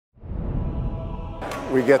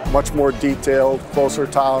We get much more detailed, closer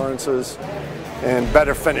tolerances, and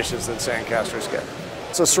better finishes than sand casters get.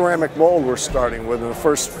 It's a ceramic mold we're starting with, and the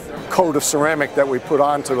first coat of ceramic that we put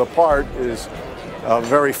onto the part is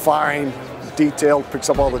very fine, detailed, picks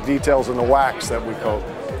up all the details in the wax that we coat.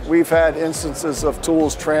 We've had instances of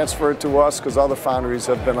tools transferred to us because other foundries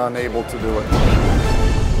have been unable to do it.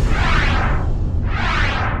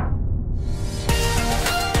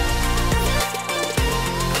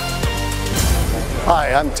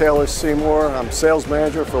 Hi, I'm Taylor Seymour. I'm sales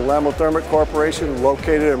manager for Lamothermic Corporation,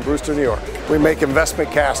 located in Brewster, New York. We make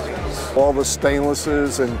investment castings. All the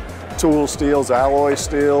stainlesses and tool steels, alloy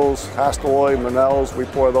steels, Hastelloy, Manels, we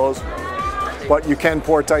pour those. But you can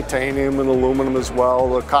pour titanium and aluminum as well,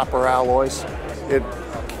 the copper alloys. It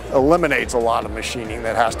eliminates a lot of machining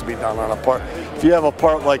that has to be done on a part. If you have a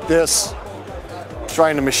part like this,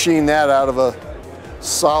 trying to machine that out of a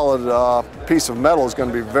solid piece of metal is going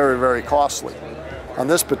to be very, very costly. On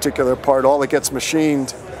this particular part, all that gets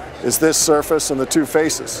machined is this surface and the two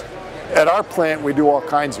faces. At our plant, we do all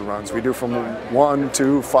kinds of runs. We do from 1,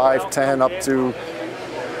 2, 5, 10, up to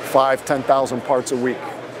 10,000 parts a week.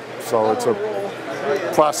 So it's a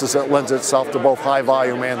process that lends itself to both high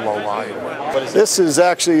volume and low volume. This is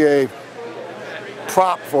actually a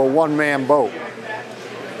prop for a one-man boat.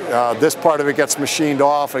 This part of it gets machined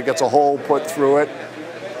off, it gets a hole put through it,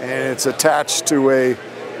 and it's attached to a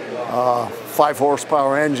 5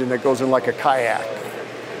 horsepower engine that goes in like a kayak.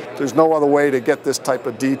 There's no other way to get this type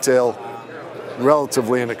of detail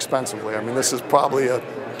relatively inexpensively. I mean, this is probably a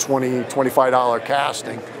 $20, $25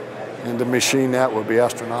 casting, and to machine that would be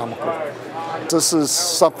astronomical. This is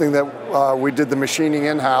something that we did the machining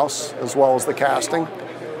in-house as well as the casting.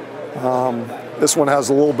 This one has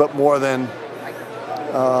a little bit more than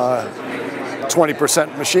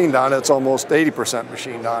 20% machined on it. It's almost 80%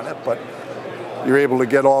 machined on it, but you're able to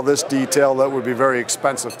get all this detail that would be very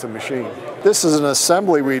expensive to machine. This is an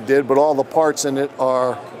assembly we did, but all the parts in it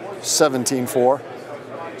are 17.4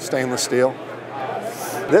 stainless steel.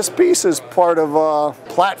 This piece is part of a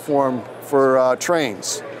platform for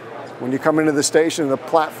trains. When you come into the station, the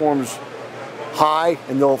platform's high,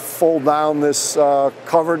 and they'll fold down this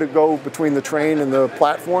cover to go between the train and the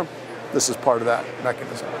platform. This is part of that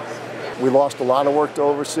mechanism. We lost a lot of work to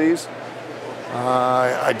overseas.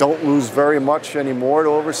 I don't lose very much anymore to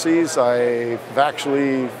overseas. I've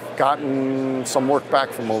actually gotten some work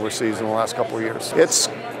back from overseas in the last couple of years. It's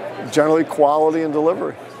generally quality and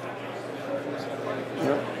delivery.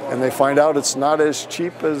 And they find out it's not as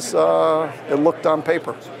cheap as it looked on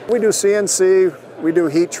paper. We do CNC, we do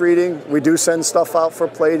heat treating, we do send stuff out for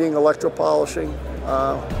plating, electropolishing.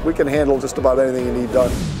 We can handle just about anything you need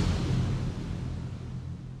done.